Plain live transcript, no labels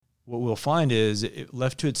what we'll find is,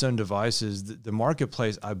 left to its own devices, the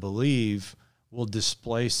marketplace, I believe, will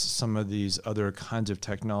displace some of these other kinds of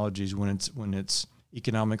technologies when it's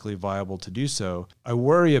economically viable to do so. I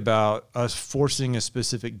worry about us forcing a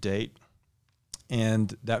specific date,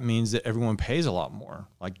 and that means that everyone pays a lot more.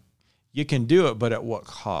 Like, you can do it, but at what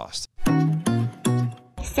cost?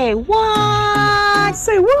 Say what?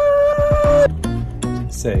 Say what?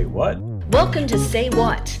 Say what? Welcome to Say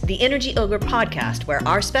What, the Energy Ogre podcast, where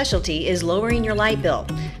our specialty is lowering your light bill.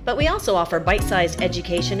 But we also offer bite-sized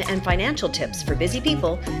education and financial tips for busy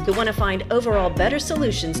people who want to find overall better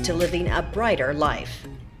solutions to living a brighter life.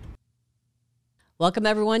 Welcome,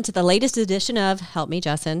 everyone, to the latest edition of Help Me,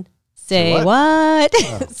 Justin. Say what?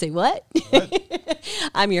 Oh. Say what?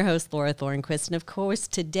 I'm your host, Laura Thornquist. And of course,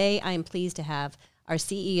 today I am pleased to have our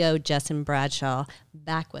CEO, Justin Bradshaw,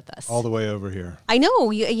 back with us. All the way over here. I know,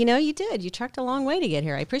 you did. You trekked a long way to get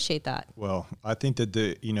here. I appreciate that. Well, I think that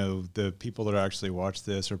the people that actually watch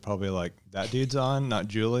this are probably like, that dude's on, not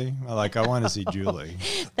Julie. I want to see Julie.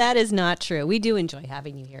 That is not true. We do enjoy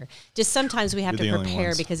having you here. Just sometimes we have to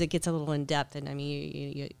prepare because it gets a little in depth. And I mean,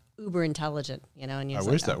 you uber intelligent, and I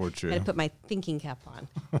wish that were true. I had to put my thinking cap on.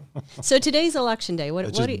 So today's election day.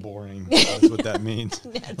 It's just boring. That's what that means.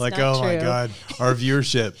 Like, oh true. My God, our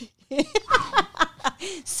viewership.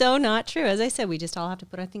 So not true. As I said, we just all have to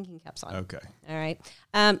put our thinking caps on. Okay. All right.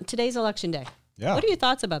 Today's election day. Yeah. What are your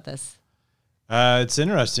thoughts about this? It's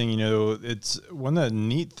interesting. It's one of the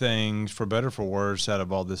neat things, for better or for worse, out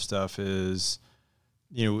of all this stuff is,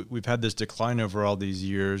 we've had this decline over all these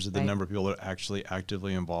years of the number of people that are actually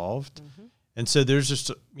actively involved. Mm-hmm. And so there's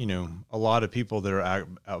just, a lot of people that are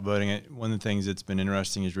out voting. One of the things that's been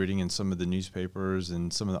interesting is reading in some of the newspapers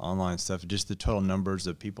and some of the online stuff, just the total numbers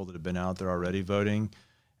of people that have been out there already voting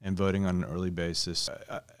and voting on an early basis.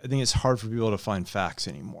 I think it's hard for people to find facts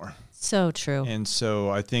anymore. So true. And so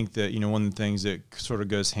I think that, one of the things that sort of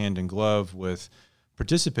goes hand in glove with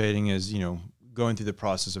participating is, going through the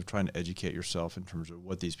process of trying to educate yourself in terms of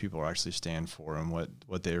what these people actually stand for and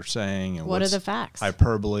what they're saying and what are the facts,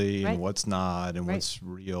 hyperbole, and what's not, and what's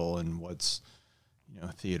real and what's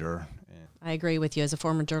theater. I agree with you. As a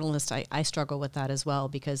former journalist, I struggle with that as well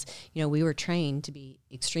because we were trained to be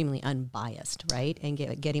extremely unbiased, right, and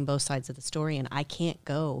getting both sides of the story. And I can't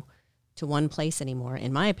go to one place anymore,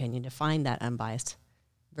 in my opinion, to find that unbiased.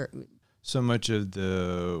 So much of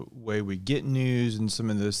the way we get news and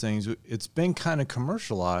some of those things, it's been kind of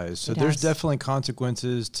commercialized. So there's definitely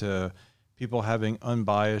consequences to people having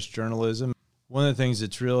unbiased journalism. One of the things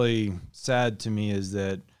that's really sad to me is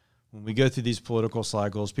that when we go through these political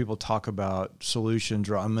cycles, people talk about solutions,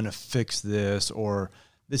 or I'm going to fix this, or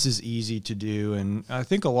this is easy to do. And I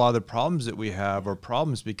think a lot of the problems that we have are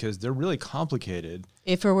problems because they're really complicated.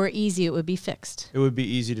 If it were easy, it would be fixed. It would be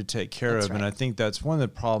easy to take care of. Right. And I think that's one of the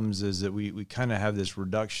problems is that we kind of have this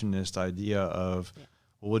reductionist idea of,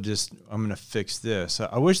 I'm going to fix this.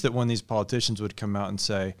 I wish that one of these politicians would come out and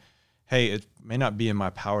say, hey, it may not be in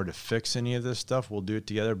my power to fix any of this stuff. We'll do it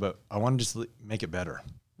together, but I want to just make it better.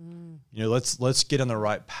 Let's get on the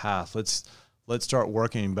right path. Let's start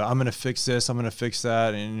working, but I'm going to fix this, I'm going to fix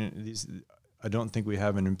that. And I don't think we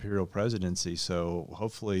have an imperial presidency, so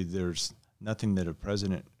hopefully there's nothing that a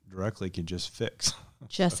president directly can just fix.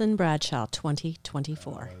 Justin Bradshaw,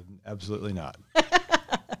 2024. Absolutely not.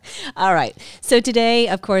 All right. So today,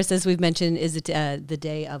 of course, as we've mentioned, is the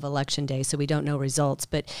day of Election Day, so we don't know results.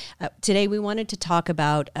 But today we wanted to talk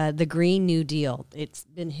about the Green New Deal. It's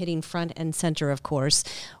been hitting front and center, of course.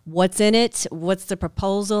 What's in it, what's the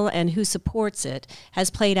proposal, and who supports it has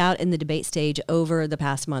played out in the debate stage over the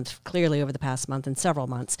past month, clearly over the past month and several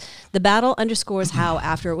months. The battle underscores how,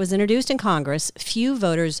 after it was introduced in Congress, few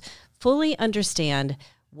voters fully understand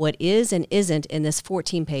what is and isn't in this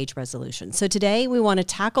 14-page resolution. So today we want to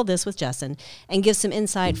tackle this with Justin and give some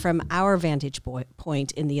insight from our vantage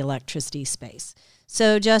point in the electricity space.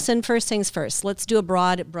 So Justin, first things first, let's do a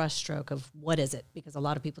broad brushstroke of what is it, because a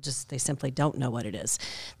lot of people they simply don't know what it is.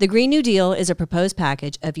 The Green New Deal is a proposed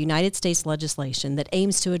package of United States legislation that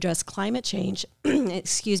aims to address climate change,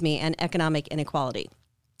 and economic inequality.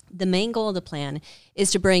 The main goal of the plan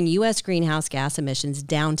is to bring U.S. greenhouse gas emissions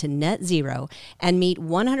down to net zero and meet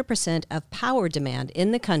 100% of power demand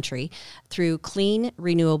in the country through clean,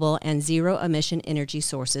 renewable, and zero-emission energy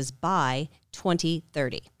sources by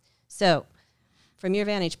 2030. So, from your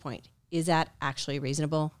vantage point, is that actually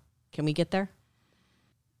reasonable? Can we get there?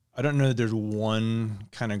 I don't know that there's one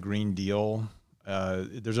kind of Green Deal.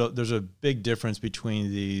 There's a big difference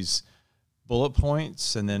between these bullet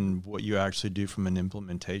points and then what you actually do from an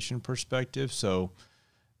implementation perspective. So,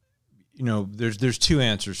 there's two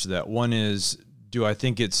answers to that. One is, do I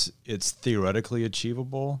think it's theoretically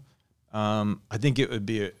achievable? I think it would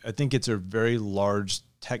be. I think it's a very large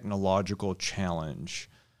technological challenge,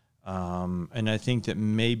 and I think that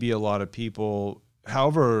maybe a lot of people,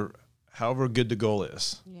 however good the goal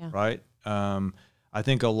is, right? I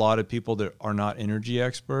think a lot of people that are not energy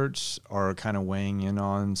experts are kind of weighing in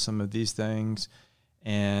on some of these things,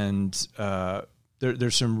 and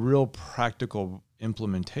there's some real practical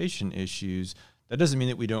implementation issues. That doesn't mean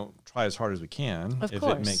that we don't try as hard as we can if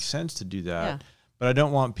it makes sense to do that. Yeah. But I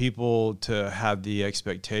don't want people to have the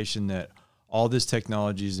expectation that all this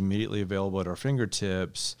technology is immediately available at our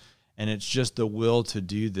fingertips, and it's just the will to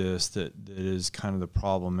do this that is kind of the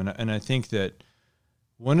problem. And I think that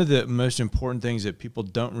one of the most important things that people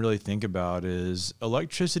don't really think about is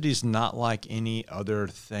electricity is not like any other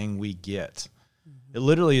thing we get. It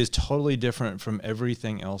literally is totally different from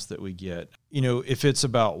everything else that we get. You know, if it's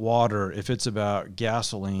about water, if it's about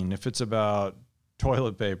gasoline, if it's about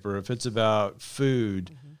toilet paper, if it's about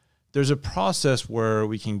food, there's a process where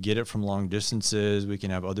we can get it from long distances. We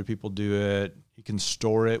can have other people do it. You can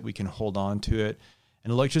store it. We can hold on to it.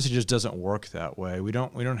 And electricity just doesn't work that way. We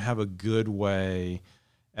don't have a good way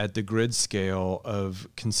at the grid scale of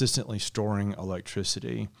consistently storing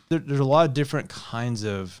electricity. There's a lot of different kinds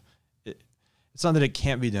of. It's not that it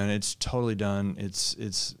can't be done. It's totally done.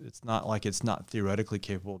 It's not like it's not theoretically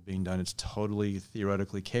capable of being done. It's totally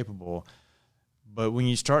theoretically capable. But when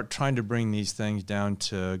you start trying to bring these things down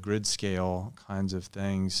to grid scale kinds of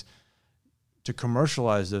things, to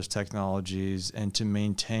commercialize those technologies and to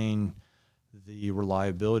maintain the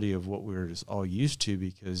reliability of what we're just all used to,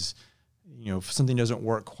 because, you know, if something doesn't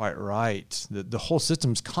work quite right, the whole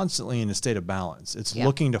system's constantly in a state of balance. It's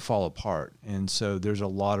looking to fall apart. And so there's a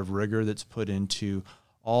lot of rigor that's put into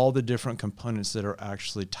all the different components that are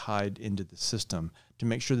actually tied into the system to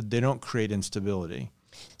make sure that they don't create instability.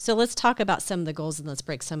 So let's talk about some of the goals, and let's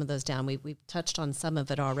break some of those down. We've touched on some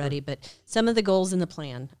of it already, but some of the goals in the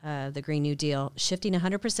plan, the Green New Deal, shifting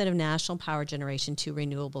 100% of national power generation to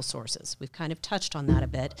renewable sources. We've kind of touched on that a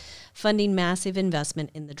bit. Funding massive investment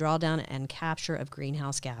in the drawdown and capture of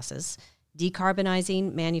greenhouse gases,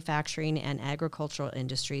 decarbonizing manufacturing and agricultural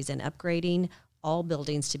industries, and upgrading all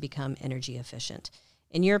buildings to become energy efficient.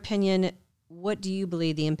 In your opinion, what do you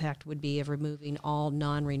believe the impact would be of removing all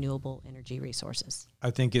non-renewable energy resources?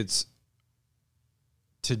 I think it's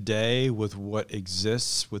today, with what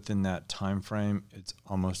exists within that time frame, it's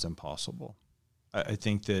almost impossible. I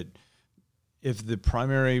think that if the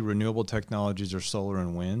primary renewable technologies are solar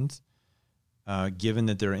and wind, given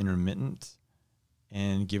that they're intermittent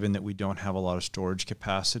and given that we don't have a lot of storage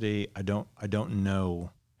capacity, I don't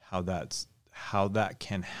know how that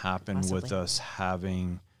can happen with us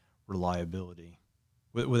having reliability,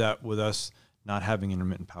 with us not having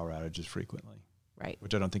intermittent power outages frequently, right?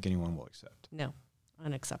 Which I don't think anyone will accept. No,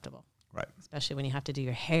 unacceptable, right? Especially when you have to do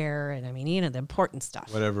your hair and the important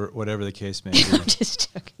stuff. Whatever the case may be. I'm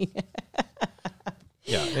just joking.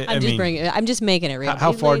 Yeah, I'm just making it real.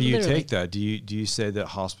 How far do you take that? Do you say that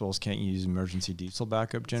hospitals can't use emergency diesel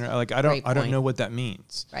backup generator? Like I don't know what that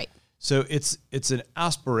means. Right. So it's an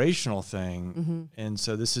aspirational thing, and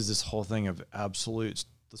so this is this whole thing of absolutes.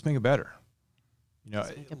 Let's make it better. You know,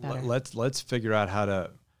 let's figure out how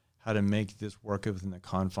to make this work within the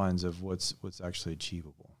confines of what's actually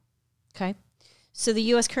achievable. Okay. So the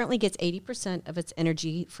U.S. currently gets 80% of its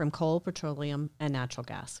energy from coal, petroleum, and natural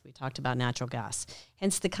gas. We talked about natural gas.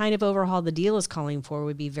 Hence, the kind of overhaul the deal is calling for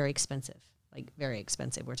would be very expensive, like very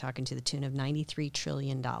expensive. We're talking to the tune of $93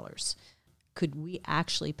 trillion. Could we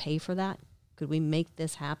actually pay for that? Could we make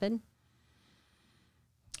this happen?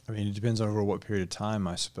 I mean, it depends over what period of time,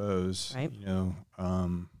 I suppose. Right. You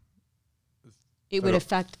know, it would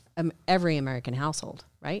affect every American household,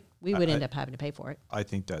 right? We would end up having to pay for it. I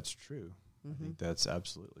think that's true. I think that's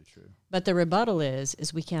absolutely true. But the rebuttal is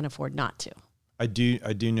we can't afford not to. I do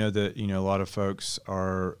know that, you know, a lot of folks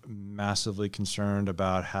are massively concerned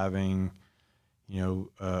about having, you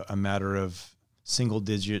know, a matter of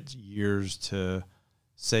single-digit years to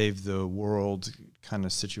save the world kind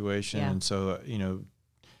of situation. Yeah. And so, you know,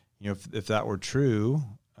 if that were true,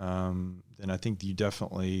 then I think you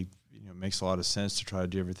definitely, you know, makes a lot of sense to try to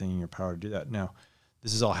do everything in your power to do that. Now,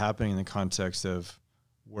 this is all happening in the context of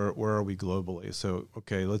where are we globally? So,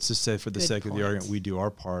 okay, let's just say for the sake of the argument, we do our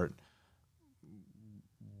part.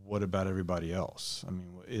 What about everybody else? I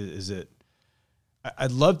mean, is it?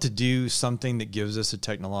 I'd love to do something that gives us a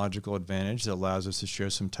technological advantage that allows us to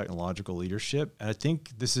share some technological leadership. And I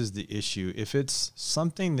think this is the issue. If it's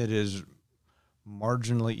something that is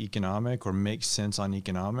marginally economic or makes sense on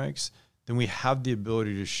economics, then we have the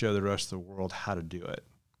ability to show the rest of the world how to do it.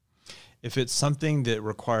 If it's something that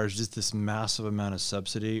requires just this massive amount of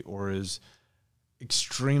subsidy or is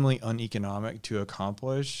extremely uneconomic to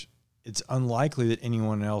accomplish, it's unlikely that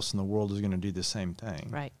anyone else in the world is going to do the same thing.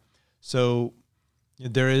 Right. So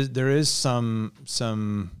there is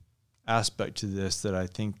some aspect to this that I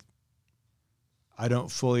think I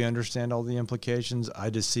don't fully understand all the implications. I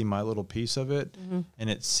just see my little piece of it, and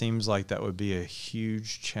it seems like that would be a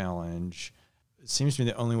huge challenge. It seems to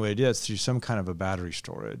me the only way to do that is through some kind of a battery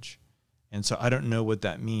storage. And so I don't know what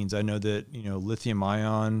that means. I know that, lithium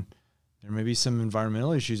ion, there may be some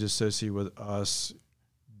environmental issues associated with us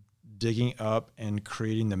digging up and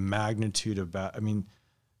creating the magnitude of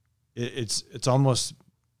it's almost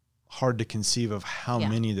hard to conceive of how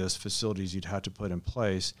many of those facilities you'd have to put in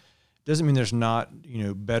place. Doesn't mean there's not,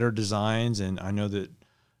 better designs. And I know that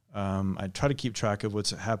I try to keep track of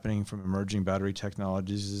what's happening from emerging battery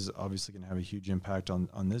technologies. This is obviously going to have a huge impact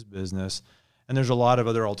on this business. And there's a lot of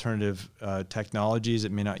other alternative technologies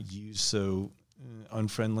that may not use so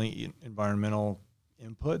unfriendly environmental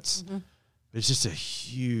inputs. But it's just a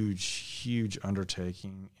huge, huge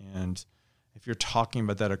undertaking. And if you're talking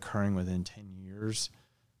about that occurring within 10 years,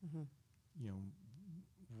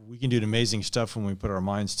 we can do amazing stuff when we put our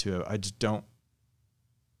minds to it.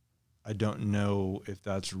 I don't know if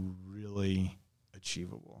that's really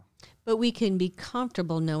achievable. But we can be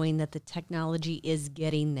comfortable knowing that the technology is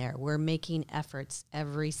getting there. We're making efforts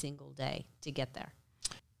every single day to get there.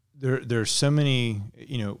 There's so many,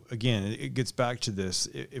 again, it gets back to this.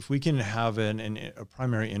 If we can have a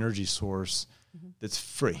primary energy source that's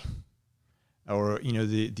free, or,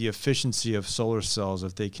 the efficiency of solar cells,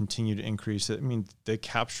 if they continue to increase it, they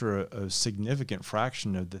capture a significant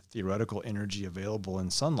fraction of the theoretical energy available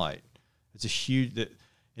in sunlight. It's a huge,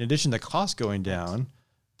 in addition to the cost going down,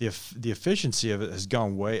 the efficiency of it has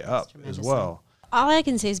gone way up as well. All I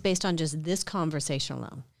can say is based on just this conversation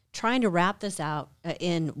alone, trying to wrap this out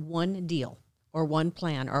in one deal or one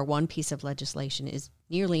plan or one piece of legislation is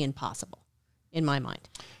nearly impossible in my mind.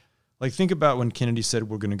 Like, think about when Kennedy said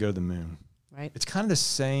we're going to go to the moon. Right. It's kind of the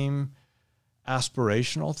same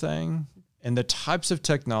aspirational thing. And the types of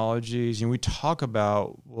technologies, we talk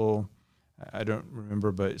about, I don't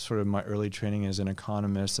remember, but sort of my early training as an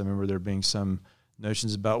economist, I remember there being some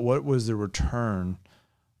notions about what was the return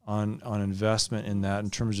on investment in that in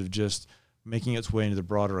terms of just making its way into the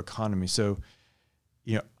broader economy. So,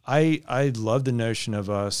 I love the notion of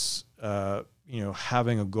us,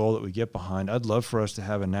 having a goal that we get behind. I'd love for us to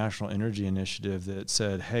have a national energy initiative that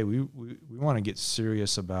said, hey, we want to get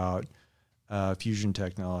serious about fusion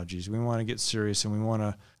technologies. We want to get serious, and we want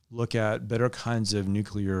to look at better kinds of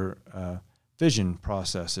nuclear fission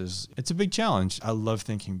processes. It's a big challenge. I love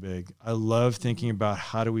thinking big. I love thinking about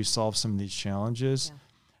how do we solve some of these challenges. Yeah.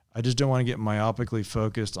 I just don't want to get myopically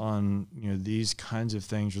focused on, these kinds of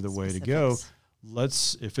things are the way to go.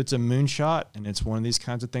 If it's a moonshot and it's one of these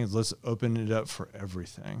kinds of things, let's open it up for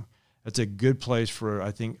everything. That's a good place for,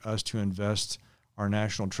 I think, us to invest our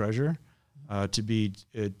national treasure, to be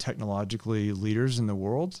technologically leaders in the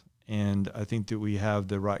world. And I think that we have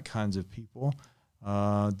the right kinds of people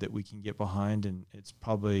that we can get behind, and it's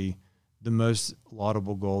probably the most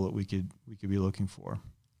laudable goal that we could be looking for.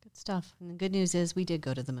 Good stuff. And the good news is we did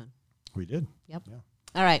go to the moon. We did. Yep. Yeah.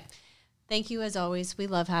 All right. Thank you as always. We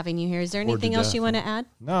love having you here. Is there anything else you want to add?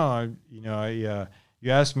 No,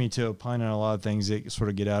 you asked me to opine on a lot of things that sort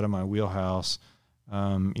of get out of my wheelhouse.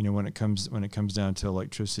 When it comes down to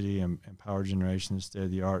electricity and power generation, the state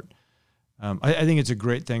of the art. I think it's a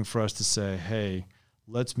great thing for us to say, hey,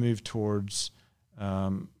 let's move towards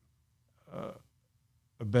a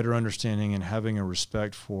better understanding and having a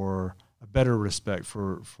better respect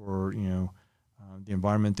for the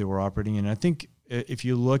environment that we're operating in. I think if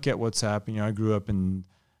you look at what's happening, I grew up in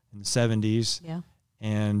the 70s,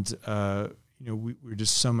 and we're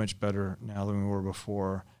just so much better now than we were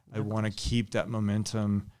before. I want to keep that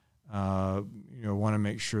momentum. Want to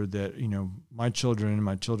make sure that my children and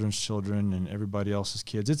my children's children and everybody else's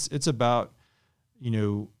kids. It's about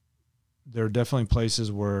there are definitely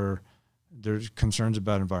places where there's concerns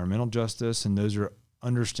about environmental justice, and those are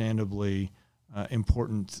understandably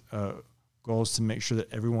important goals to make sure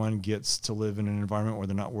that everyone gets to live in an environment where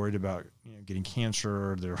they're not worried about getting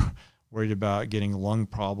cancer, or they're worried about getting lung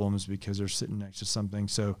problems because they're sitting next to something.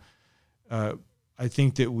 So I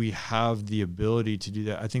think that we have the ability to do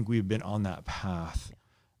that. I think we've been on that path.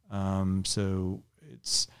 So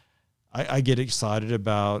I get excited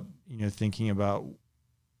about thinking about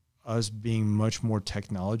us being much more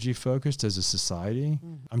technology focused as a society.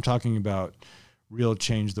 Mm-hmm. I'm talking about real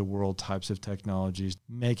change the world types of technologies,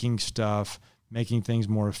 making things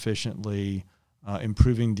more efficiently,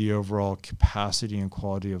 improving the overall capacity and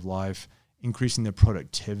quality of life, increasing the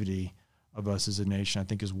productivity of us as a nation, I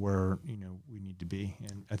think is where, we need to be.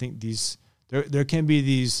 And I think there can be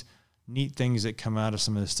these neat things that come out of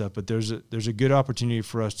some of this stuff, but there's a good opportunity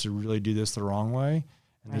for us to really do this the wrong way.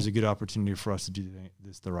 And there's a good opportunity for us to do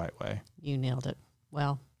this the right way. You nailed it.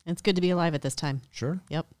 Well, it's good to be alive at this time. Sure.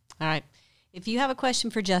 Yep. All right. If you have a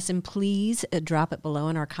question for Justin, please drop it below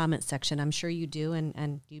in our comment section. I'm sure you do,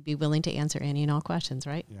 and you'd be willing to answer any and all questions,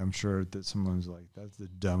 right? Yeah, I'm sure that someone's like, that's the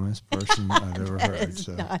dumbest person I've ever heard.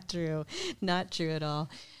 So. Not true. Not true at all.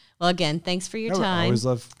 Well, again, thanks for your time. I always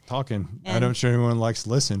love talking. I'm not sure anyone likes to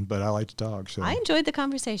listen, but I like to talk. So I enjoyed the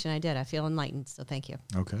conversation. I did. I feel enlightened, so thank you.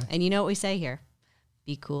 Okay. And you know what we say here?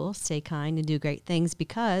 Be cool, stay kind, and do great things,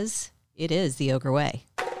 because it is the Ogre Way.